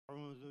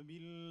أعوذ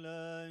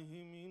بالله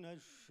من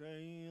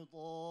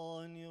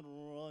الشيطان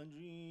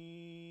الرجيم.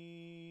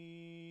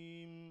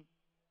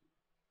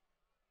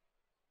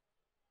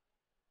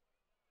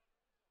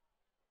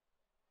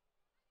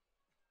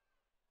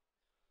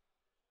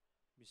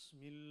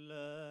 بسم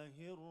الله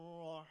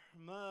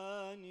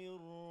الرحمن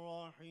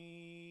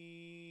الرحيم.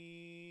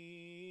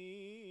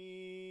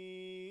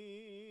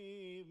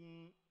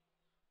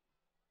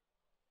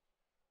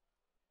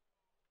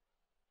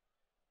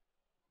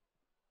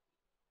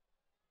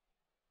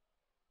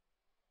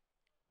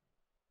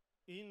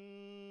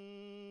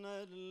 إن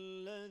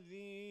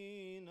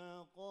الذين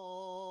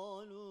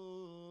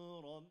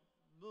قالوا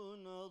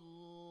ربنا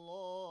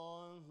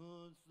الله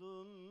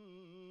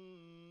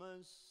ثم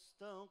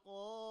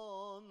استقاموا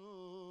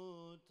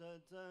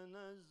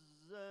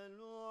تتنزل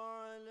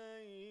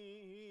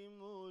عليهم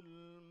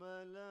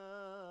الملائكة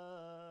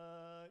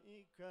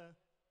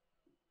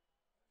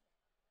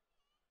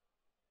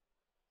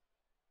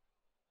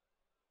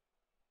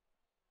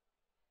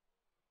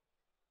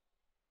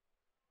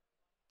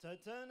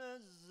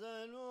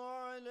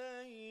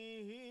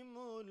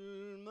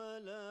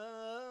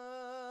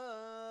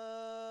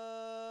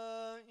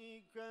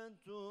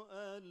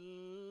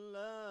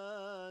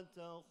ألا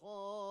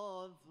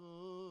تخافوا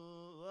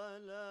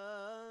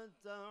ولا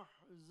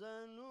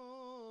تحزنوا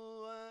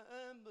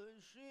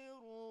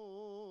وأبشروا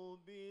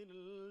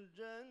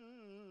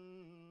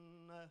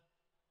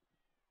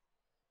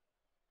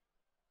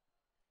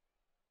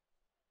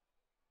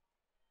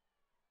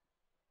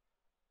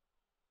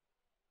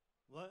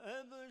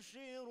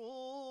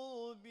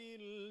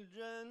بالجنة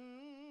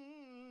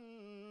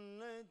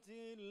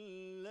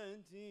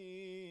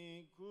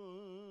التي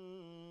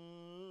كنتم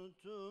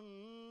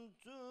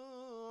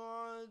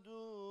توعدون.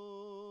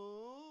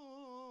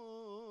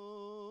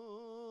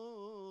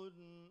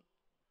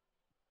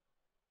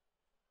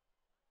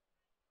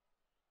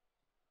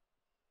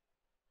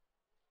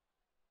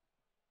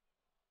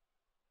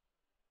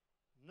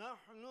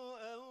 نحن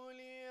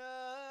أولياؤكم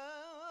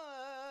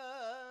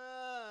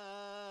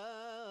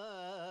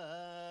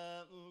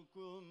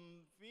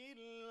في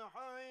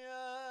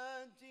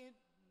الحياة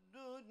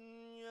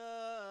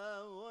الدنيا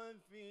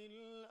وفي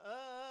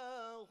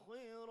الآخرة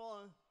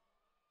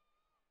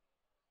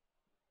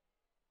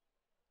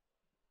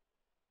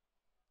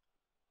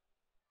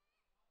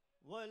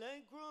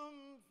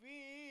ولكم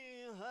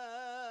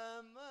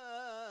فيها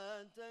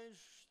ما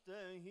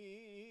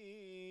تشتهي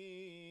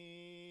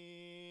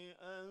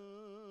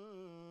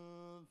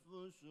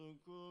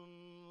أنفسكم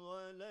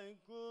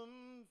ولكم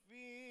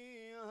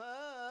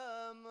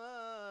فيها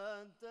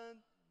ما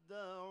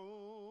تدعون.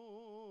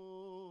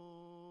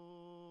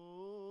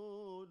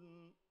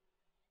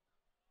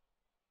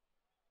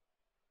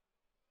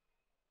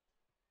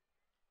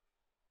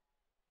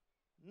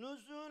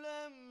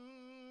 نزلا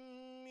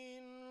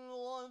من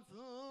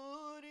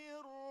غفور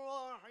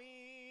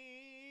رحيم.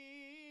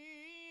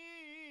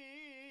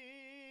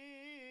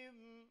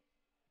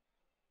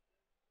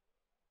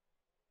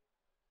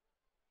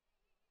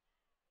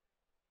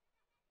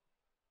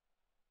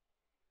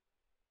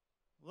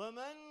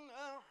 ومن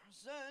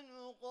أحسن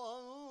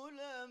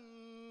قولا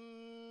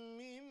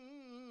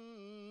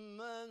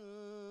ممن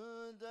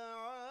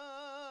دعا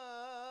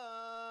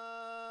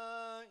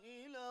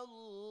إلى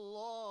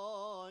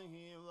الله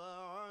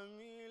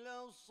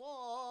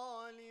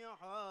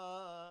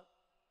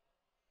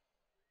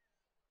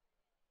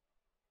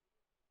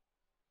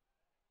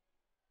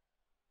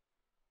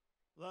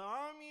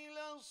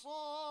وعمل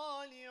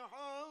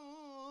صالحا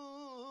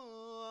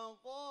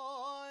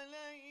وقال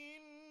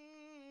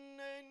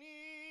إنني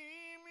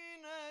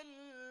من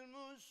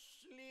المسلمين.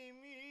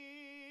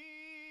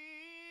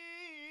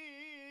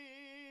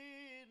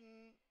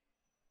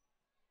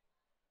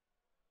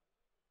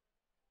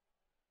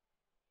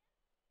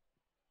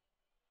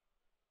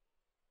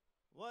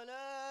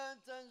 ولا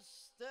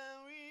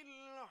تستوي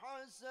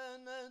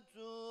الحسنة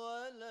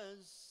ولا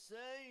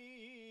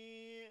السيئة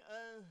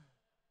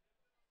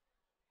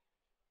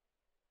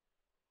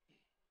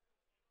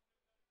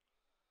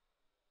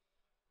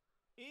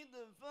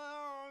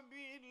ادفع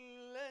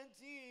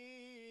بالتي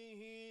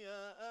هي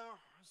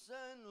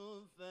أحسن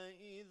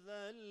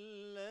فإذا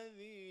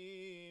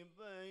الذي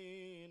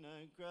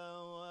بينك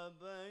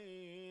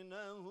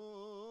وبينه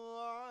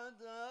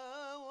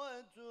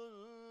عداوة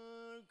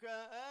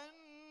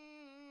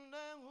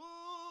كأنه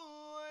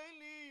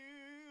ولي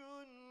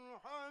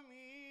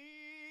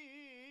حميم.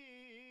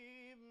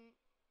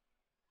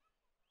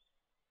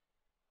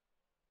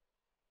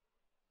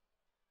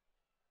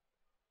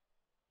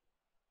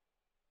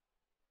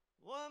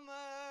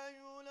 وما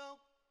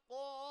يلقاها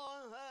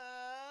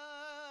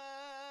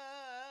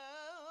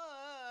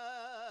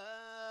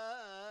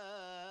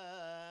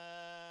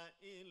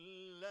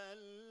إلا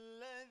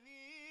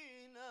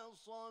الذين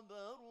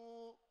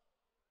صبروا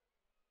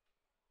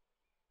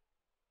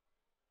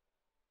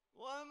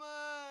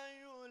وما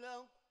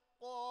يلقاها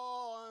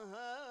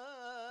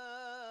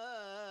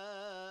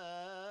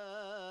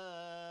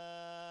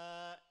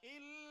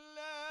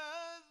إلا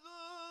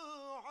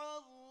ذو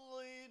حظ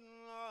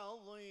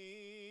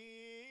عظيم.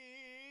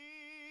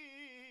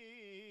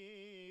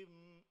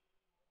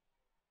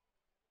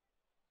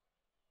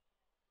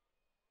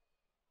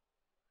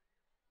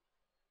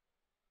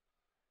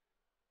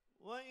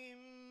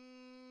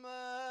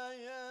 وَإِمَّا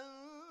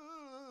يَنزَغَنَّكَ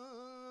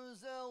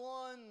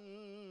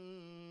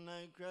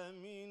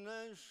مِنَ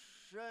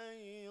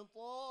الشَّيْطَانِ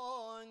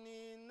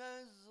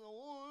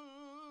نَزْغٌ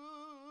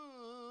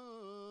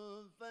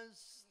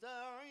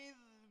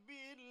فَاسْتَعِذْ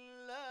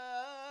بِاللَّهِ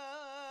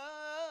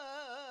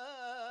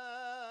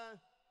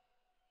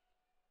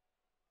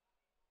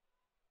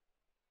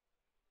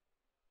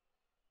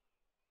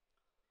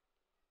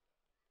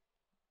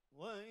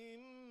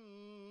وَإِمَّا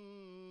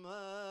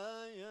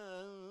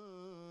يَنزَغَنَّكَ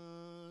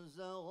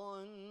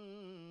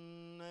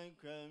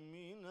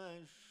مِنَ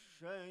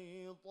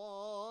الشَّيْطَانِ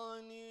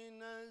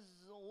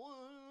نَزْغٌ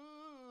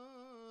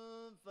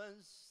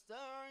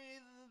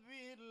فَاسْتَعِذْ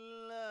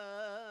بِاللَّهِ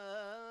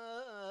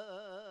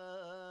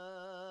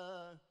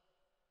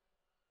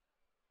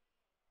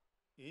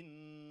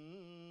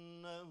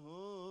إِنَّهُ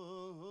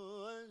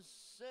هُوَ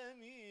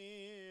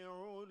السَّمِيعُ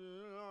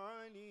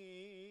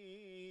الْعَلِيمُ.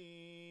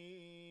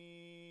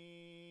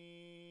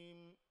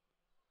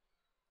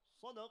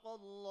 صدق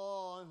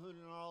الله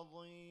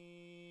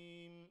العظيم.